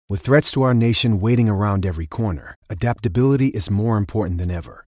With threats to our nation waiting around every corner, adaptability is more important than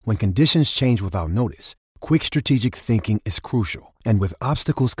ever. When conditions change without notice, quick strategic thinking is crucial. And with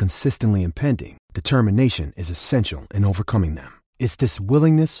obstacles consistently impending, determination is essential in overcoming them. It's this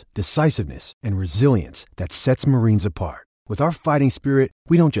willingness, decisiveness, and resilience that sets Marines apart. With our fighting spirit,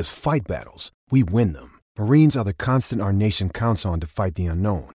 we don't just fight battles, we win them. Marines are the constant our nation counts on to fight the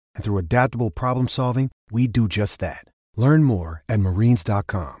unknown. And through adaptable problem solving, we do just that. Learn more at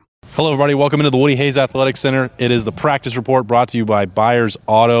marines.com. Hello, everybody. Welcome into the Woody Hayes Athletic Center. It is the practice report brought to you by Byers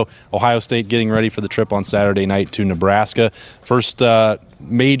Auto. Ohio State getting ready for the trip on Saturday night to Nebraska. First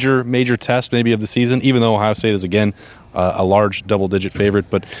major test maybe of the season, even though Ohio State is, again, a large double-digit favorite.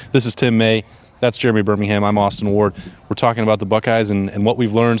 But this is Tim May. That's Jeremy Birmingham. I'm Austin Ward. We're talking about the Buckeyes and what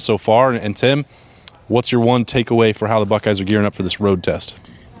we've learned so far. And Tim, what's your one takeaway for how the Buckeyes are gearing up for this road test?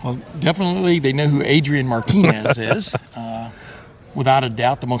 Well, definitely they know who Adrian Martinez is. Without a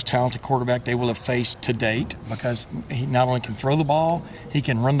doubt, the most talented quarterback they will have faced to date, because he not only can throw the ball, he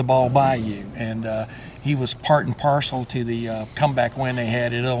can run the ball by you. And he was part and parcel to the comeback win they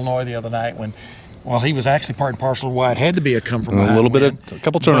had at Illinois the other night when, well, he was actually part and parcel to why it had to be a come from behind win. A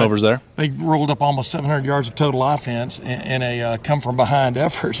couple turnovers there. They rolled up almost 700 yards of total offense in a come from behind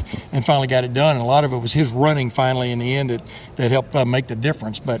effort and finally got it done. And a lot of it was his running finally in the end that helped make the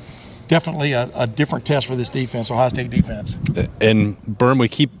difference. But definitely a different test for this defense, Ohio State defense. And, Berm, we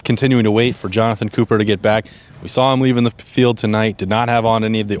keep continuing to wait for Jonathan Cooper to get back. We saw him leaving the field tonight, did not have on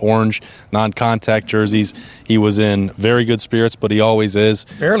any of the orange non-contact jerseys. He was in very good spirits, but he always is.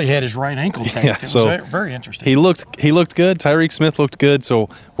 Barely had his right ankle taped. Yeah, so it was very interesting. He looked good. Tyreek Smith looked good, so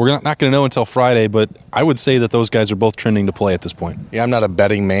we're not going to know until Friday, but I would say that those guys are both trending to play at this point. Yeah, I'm not a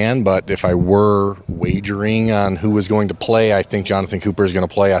betting man, but if I were wagering on who was going to play, I think Jonathan Cooper is going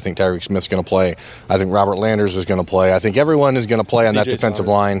to play. I think Tyreek Smith's going to play. I think Robert Landers is going to play. I think everyone is going to play on that defensive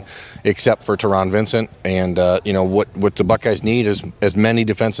line except for Teron Vincent. And, what the Buckeyes need is as many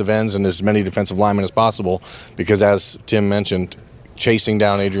defensive ends and as many defensive linemen as possible, because as Tim mentioned, chasing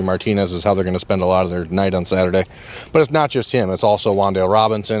down Adrian Martinez is how they're going to spend a lot of their night on Saturday. But it's not just him. It's also Wan'Dale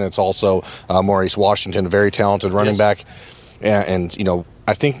Robinson. It's also Maurice Washington, a very talented running back. And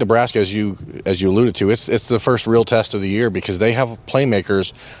I think Nebraska, as you alluded to, it's the first real test of the year because they have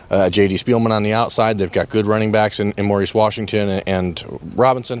playmakers, J.D. Spielman on the outside. They've got good running backs in Maurice Washington and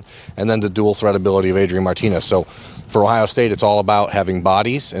Robinson, and then the dual threat ability of Adrian Martinez. So for Ohio State, it's all about having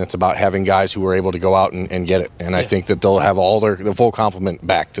bodies, and it's about having guys who are able to go out and get it. And I think that they'll have the full complement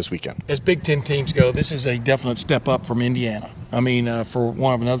back this weekend. As Big Ten teams go, this is a definite step up from Indiana. I mean, for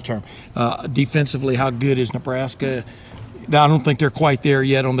one of another term. Defensively, how good is Nebraska? I don't think they're quite there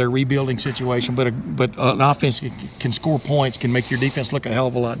yet on their rebuilding situation, but an offense can score points, can make your defense look a hell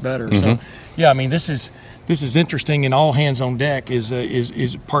of a lot better. Mm-hmm. So, yeah, I mean, this is interesting, and all hands on deck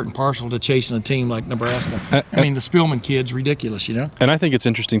is part and parcel to chasing a team like Nebraska. I mean, the Spielman kid's ridiculous, And I think it's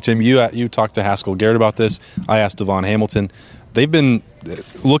interesting, Tim. You talked to Haskell Garrett about this. I asked Devon Hamilton. They've been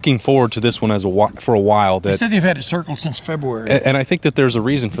looking forward to this one for a while. They said they've had it circled since February. And I think that there's a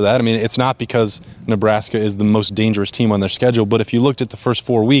reason for that. I mean, it's not because Nebraska is the most dangerous team on their schedule, but if you looked at the first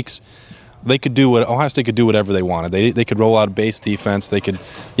 4 weeks, Ohio State could do whatever they wanted. They could roll out a base defense. They could,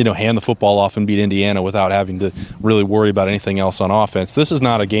 hand the football off and beat Indiana without having to really worry about anything else on offense. This is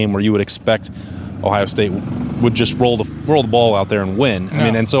not a game where you would expect Ohio State would just roll the ball out there and win. No. I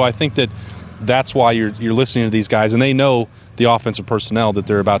mean, and so I think that's why you're listening to these guys, and they know the offensive personnel that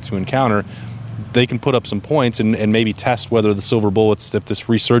they're about to encounter. They can put up some points and maybe test whether the silver bullets, if this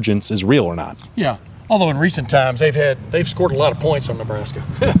resurgence is real or not. Yeah. Although in recent times they've scored a lot of points on Nebraska.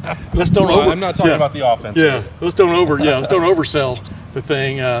 I'm not talking about the offense. Yeah, let's don't oversell the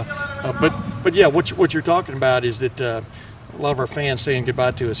thing. But yeah, what you're talking about is that a lot of our fans saying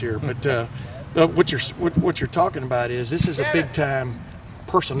goodbye to us here. But what you're talking about is this is a big time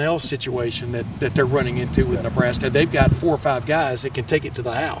personnel situation that they're running into with Nebraska. They've got 4 or 5 guys that can take it to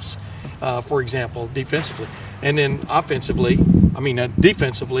the house. For example, defensively, and then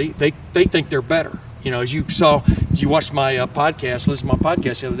defensively, they think they're better. As you watched my podcast, listened to my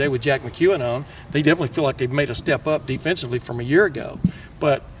podcast the other day with Jack McEwen on, they definitely feel like they've made a step up defensively from a year ago.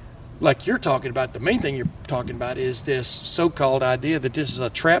 But like you're talking about, the main thing you're talking about is this so-called idea that this is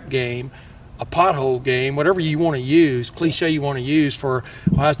a trap game, a pothole game, whatever you want to use, cliche you want to use for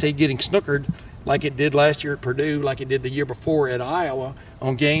Ohio State getting snookered like it did last year at Purdue, like it did the year before at Iowa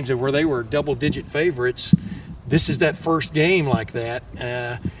on games where they were double-digit favorites. This is that first game like that.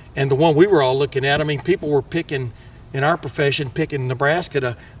 And the one we were all looking at, I mean, people were picking, in our profession, picking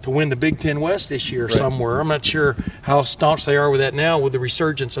Nebraska to win the Big Ten West this year somewhere. I'm not sure how staunch they are with that now with the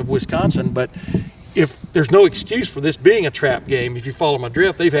resurgence of Wisconsin, but if there's no excuse for this being a trap game, if you follow my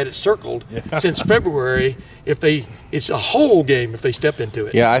drift, they've had it circled since February. It's a whole game if they step into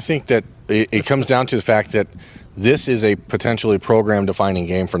it. Yeah, I think that it comes down to the fact that this is a potentially program-defining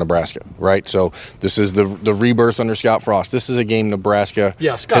game for Nebraska, right? So this is the rebirth under Scott Frost. This is a game Nebraska.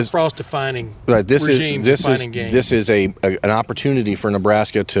 Yeah, Scott Frost defining regime defining game. This is an opportunity for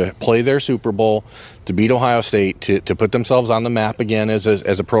Nebraska to play their Super Bowl, to beat Ohio State, to put themselves on the map again as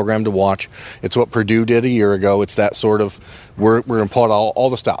a program to watch. It's what Purdue did a year ago. It's that sort of we're going to pull out all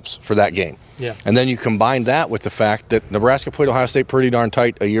the stops for that game. Yeah. And then you combine that with the fact that Nebraska played Ohio State pretty darn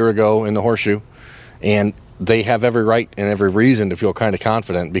tight a year ago in the Horseshoe, and they have every right and every reason to feel kind of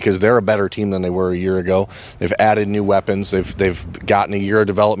confident because they're a better team than they were a year ago. They've added new weapons. They've gotten a year of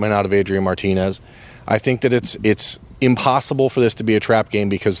development out of Adrian Martinez. I think that it's impossible for this to be a trap game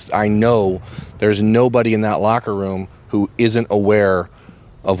because I know there's nobody in that locker room who isn't aware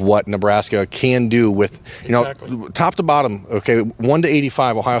of what Nebraska can do with, top to bottom. Okay, 1 to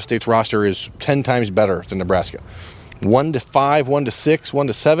 85, Ohio State's roster is 10 times better than Nebraska. 1 to 5, 1 to 6, 1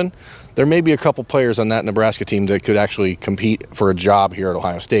 to 7. There may be a couple players on that Nebraska team that could actually compete for a job here at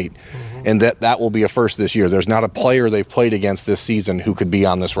Ohio State. Mm-hmm. And that will be a first this year. There's not a player they've played against this season who could be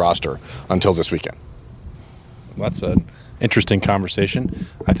on this roster until this weekend. That's an interesting conversation.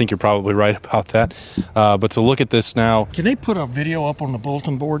 I think you're probably right about that. But to look at this now... Can they put a video up on the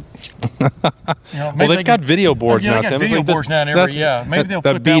bulletin board? Well, they've got video boards now. They've got video boards now maybe they'll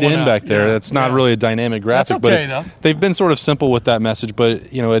put that one in back there. Yeah. That's not really a dynamic graphic. That's okay, but though. They've been sort of simple with that message, but,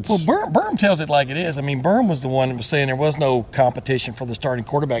 it's... Well, Berm tells it like it is. I mean, Berm was the one that was saying there was no competition for the starting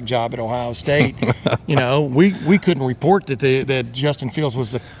quarterback job at Ohio State. We couldn't report that Justin Fields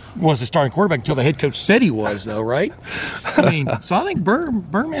was the starting quarterback until the head coach said he was, though, right? I mean, so I think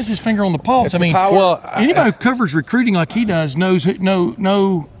Berm has his finger on the pulse. Anybody who covers recruiting like he does knows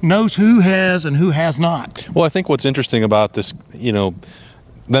who has and who has not. Well, I think what's interesting about this,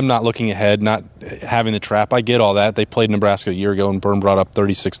 them not looking ahead, not having the trap, I get all that. They played Nebraska a year ago, and Berm brought up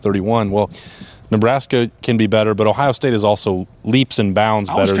 36-31. Well, Nebraska can be better, but Ohio State is also leaps and bounds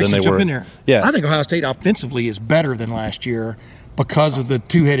better than they were. In there. Yeah. I think Ohio State offensively is better than last year because of the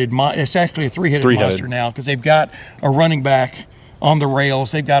two-headed it's actually a three-headed monster now because they've got a running back on the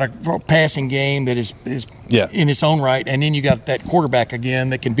rails. They've got a passing game that is in its own right, and then you got that quarterback again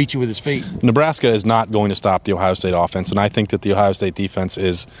that can beat you with his feet. Nebraska is not going to stop the Ohio State offense, and I think that the Ohio State defense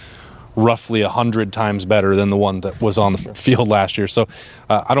is roughly 100 times better than the one that was on the field last year. So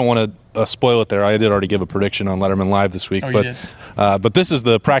I don't want to spoil it there. I did already give a prediction on Letterman Live this week. But this is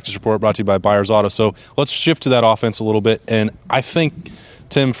the practice report brought to you by Byers Auto. So let's shift to that offense a little bit. And I think,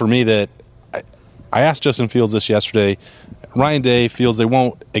 Tim, for me, that I asked Justin Fields this yesterday. Ryan Day feels they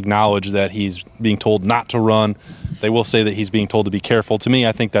won't acknowledge that he's being told not to run. They will say that he's being told to be careful. To me,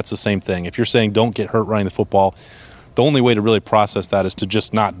 I think that's the same thing. If you're saying don't get hurt running the football, the only way to really process that is to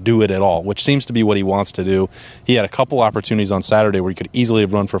just not do it at all, which seems to be what he wants to do. He had a couple opportunities on Saturday where he could easily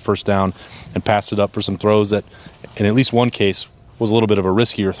have run for first down and passed it up for some throws that, in at least one case, was a little bit of a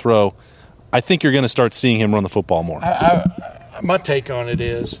riskier throw. I think you're going to start seeing him run the football more. My take on it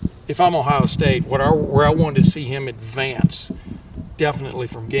is, if I'm Ohio State, where I wanted to see him advance, definitely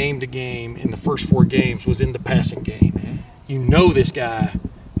from game to game in the first 4 games, was in the passing game. Mm-hmm. You know this guy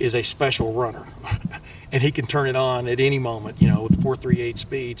is a special runner, and he can turn it on at any moment, with 4.38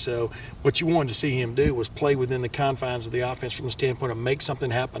 speed. So what you wanted to see him do was play within the confines of the offense from the standpoint of make something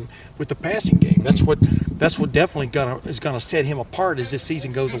happen with the passing game. That's what definitely is gonna set him apart as this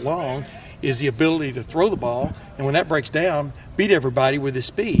season goes along, is the ability to throw the ball, and when that breaks down, beat everybody with his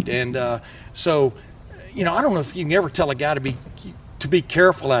speed. And so I don't know if you can ever tell a guy to be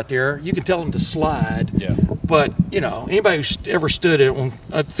careful out there. You can tell him to slide. Yeah. But, anybody who's ever stood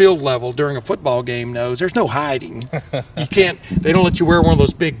at field level during a football game knows there's no hiding. You can't – they don't let you wear one of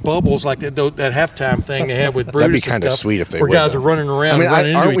those big bubbles like that halftime thing they have with Brutus. That'd be kind of sweet if they would. Where guys are running around and running into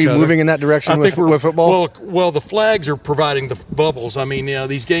each other. Aren't we moving in that direction with football? Well, the flags are providing the bubbles. I mean,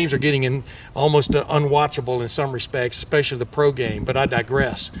 these games are getting almost unwatchable in some respects, especially the pro game. But I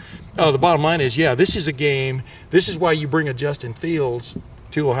digress. The bottom line is, this is a game. This is why you bring a Justin Fields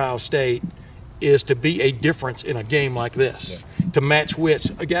to Ohio State, is to be a difference in a game like this, to match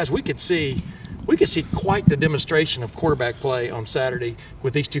wits. Guys, we could see quite the demonstration of quarterback play on Saturday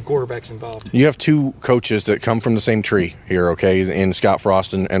with these 2 quarterbacks involved. You have 2 coaches that come from the same tree here, okay, in Scott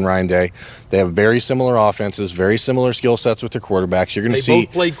Frost and Ryan Day. They have very similar offenses, very similar skill sets with their quarterbacks. They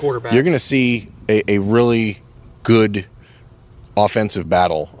both played quarterback. You're going to see a really good offensive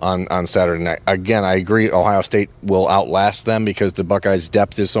battle on Saturday night. Again, I agree Ohio State will outlast them because the Buckeyes'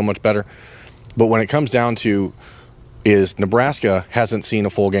 depth is so much better. But when it comes down to is Nebraska hasn't seen a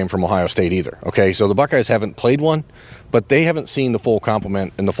full game from Ohio State either. Okay, so the Buckeyes haven't played one, but they haven't seen the full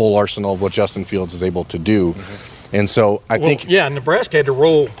complement and the full arsenal of what Justin Fields is able to do. And so I think Nebraska had to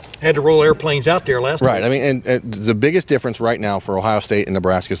roll airplanes out there last week. Right. I mean, and the biggest difference right now for Ohio State and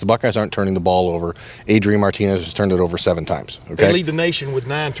Nebraska is the Buckeyes aren't turning the ball over. Adrian Martinez has turned it over 7 times. Okay? They lead the nation with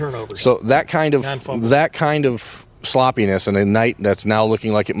 9 turnovers. So that kind of sloppiness and a night that's now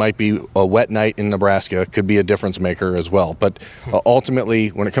looking like it might be a wet night in Nebraska could be a difference maker as well. But ultimately,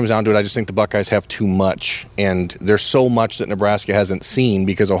 when it comes down to it, I just think the Buckeyes have too much, and there's so much that Nebraska hasn't seen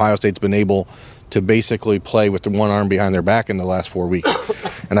because Ohio State's been able to basically play with the one arm behind their back in the last 4 weeks.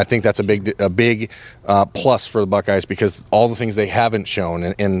 And I think that's a big plus for the Buckeyes because all the things they haven't shown,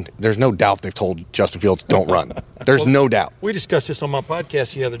 and there's no doubt they've told Justin Fields, don't run. There's no doubt. We discussed this on my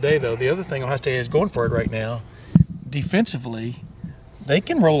podcast the other day, though. The other thing Ohio State is going for it right now, defensively, they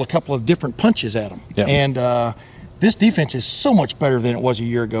can roll a couple of different punches at them. Yeah. And this defense is so much better than it was a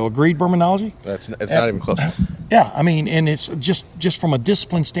year ago. Agreed, Bermanology? It's not even close. Yeah, I mean, and it's just from a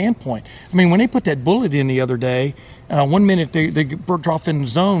discipline standpoint. I mean, when they put that bullet in the other day, 1 minute they broke off in the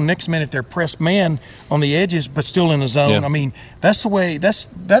zone, next minute they're pressed man on the edges, but still in the zone. Yeah. I mean, that's the way. That's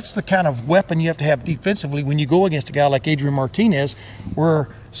the kind of weapon you have to have defensively when you go against a guy like Adrian Martinez, where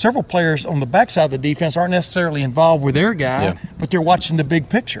several players on the backside of the defense aren't necessarily involved with their guy, but they're watching the big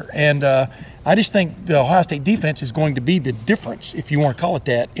picture. And I just think the Ohio State defense is going to be the difference, if you want to call it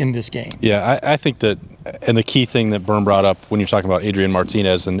that, in this game. Yeah, I think that, and the key thing that Byrne brought up when you're talking about Adrian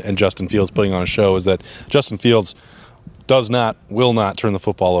Martinez and Justin Fields putting on a show is that Justin Fields will not turn the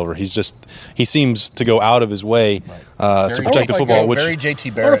football over. He seems to go out of his way to protect the football. Very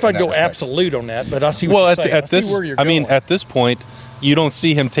JT Barrett. I don't know if I'd go absolute on that, but I see what you're saying. I see where you're going. At this point, you don't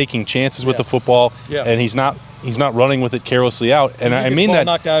see him taking chances with the football, and he's not running with it carelessly out. And I mean that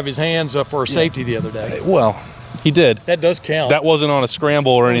knocked out of his hands for a safety the other day. Well, he did. That does count. That wasn't on a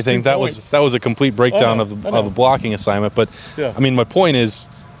scramble or anything. That was a complete breakdown of a blocking assignment. But I mean, my point is,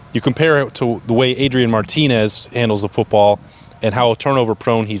 you compare it to the way Adrian Martinez handles the football and how turnover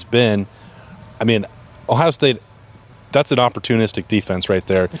prone he's been. I mean, Ohio State, that's an opportunistic defense right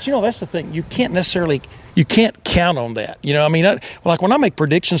there. But that's the thing. You can't count on that. I mean, like when I make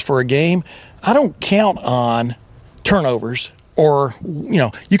predictions for a game, I don't count on turnovers. Or,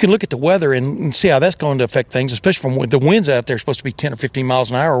 you can look at the weather and see how that's going to affect things, especially from the winds out there are supposed to be 10 or 15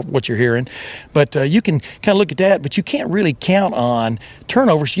 miles an hour, what you're hearing. But you can kind of look at that, but you can't really count on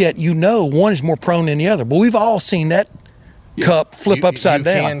turnovers yet. One is more prone than the other. But we've all seen that cup flip upside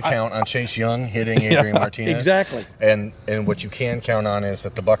down. You can count on Chase Young hitting Adrian Martinez. Exactly. And what you can count on is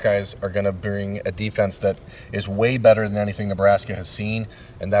that the Buckeyes are going to bring a defense that is way better than anything Nebraska has seen.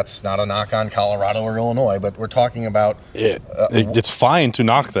 And that's not a knock on Colorado or Illinois, but we're talking about it's fine to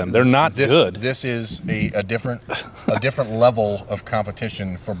knock them. They're not good. This is a different level of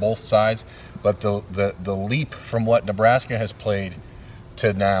competition for both sides. But the leap from what Nebraska has played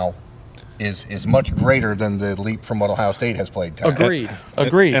to now is much greater than the leap from what Ohio State has played.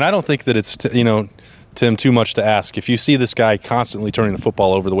 Agreed. And I don't think that it's Tim, too much to ask. If you see this guy constantly turning the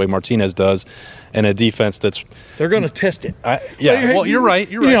football over the way Martinez does, and a defense they're going to test it. You're right.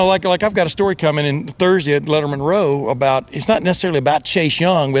 Like I've got a story coming in Thursday at Letterman Row about, it's not necessarily about Chase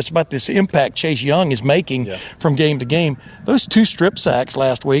Young, but it's about this impact Chase Young is making from game to game. Those 2 strip sacks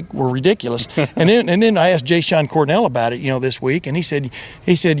last week were ridiculous. and then I asked Jay Sean Cornell about it, this week, and he said,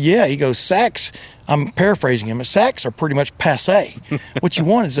 he goes, sacks. I'm paraphrasing him. Sacks are pretty much passé. What you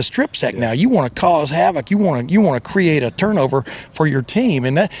want is a strip sack now. You want to cause havoc. You want to create a turnover for your team,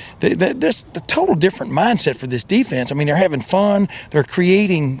 and that's the total different mindset for this defense. I mean, they're having fun. They're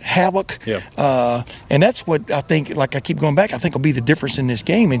creating havoc, and that's what I think. Like I keep going back, I think will be the difference in this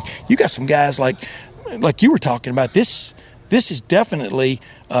game. And you got some guys like you were talking about. This is definitely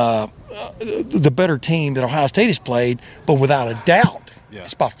the better team that Ohio State has played, but without a doubt. Yeah.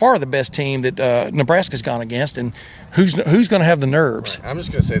 It's by far the best team that Nebraska's gone against, and who's going to have the nerves? Right. I'm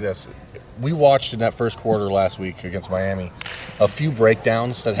just going to say this. We watched in that first quarter last week against Miami a few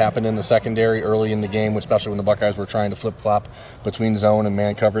breakdowns that happened in the secondary early in the game, especially when the Buckeyes were trying to flip-flop between zone and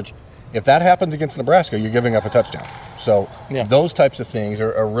man coverage. If that happens against Nebraska, you're giving up a touchdown. So those types of things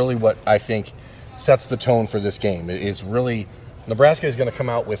are really what I think sets the tone for this game. It is really – Nebraska is going to come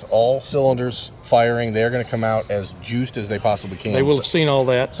out with all cylinders firing. They're going to come out as juiced as they possibly can. They will have seen all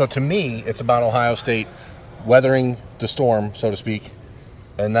that. So to me, it's about Ohio State weathering the storm, so to speak,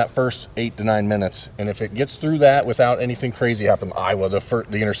 in that first 8 to 9 minutes. And if it gets through that without anything crazy happening, Iowa, the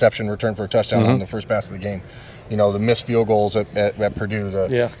interception return for a touchdown on the first pass of the game. the missed field goals at Purdue,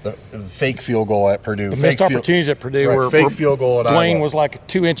 the fake field goal at Purdue. The missed opportunities at Purdue were fake field goal at Dwayne Iowa. was like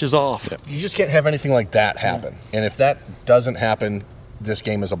 2 inches off. Yeah. You just can't have anything like that happen. And if that doesn't happen, this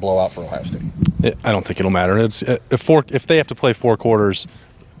game is a blowout for Ohio State. I don't think it'll matter. It's if they have to play 4 quarters,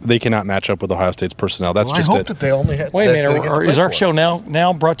 they cannot match up with Ohio State's personnel. That's just it. I hope that they only had. Wait a minute. Is our show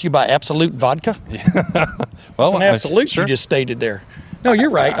now brought to you by Absolute Vodka? Well, an absolute sure. You just stated there. No,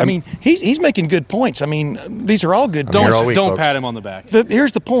 you're right. I mean, he's making good points. I mean, these are all good. Don't pat him on the back.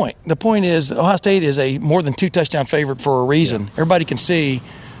 Here's the point. The point is Ohio State is a more than 2 touchdown favorite for a reason. Yeah. Everybody can see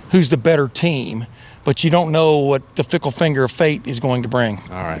who's the better team, but you don't know what the fickle finger of fate is going to bring.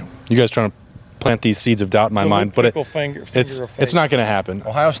 All right. You guys trying to plant these seeds of doubt in my mind, but it's not going to happen.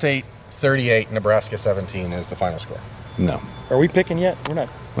 Ohio State 38, Nebraska 17 is the final score. No. Are we picking yet? We're not.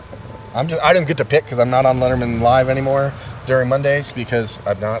 I didn't get to pick because I'm not on Letterman Live anymore during Mondays because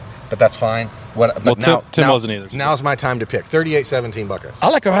I'm not, but that's fine. Tim wasn't either. Now's my time to pick. 38-17 Buckeyes. I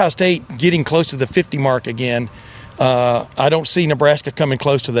like Ohio State getting close to the 50 mark again. I don't see Nebraska coming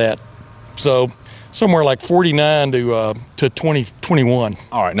close to that. So somewhere like 49 to 21.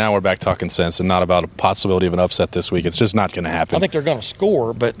 All right, now we're back talking sense and not about a possibility of an upset this week. It's just not going to happen. I think they're going to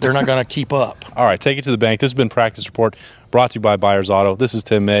score, but they're not going to keep up. All right, take it to the bank. This has been Practice Report, brought to you by Byers Auto. This is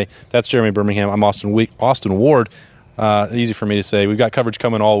Tim May. That's Jeremy Birmingham. I'm Austin Ward. Easy for me to say. We've got coverage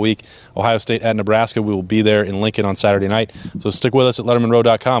coming all week. Ohio State at Nebraska. We will be there in Lincoln on Saturday night. So stick with us at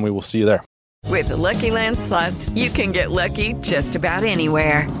LettermanRow.com. We will see you there. With the Lucky Land Slots, you can get lucky just about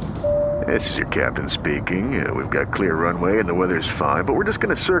anywhere. This is your captain speaking. We've got clear runway and the weather's fine, but we're just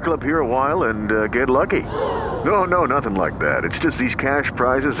going to circle up here a while and get lucky. No, nothing like that. It's just these cash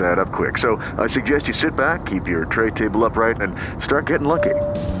prizes add up quick. So I suggest you sit back, keep your tray table upright, and start getting lucky.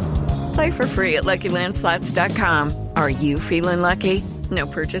 Play for free at LuckyLandSlots.com. Are you feeling lucky? No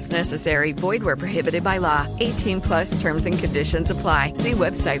purchase necessary. Void where prohibited by law. 18+ terms and conditions apply. See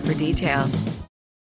website for details.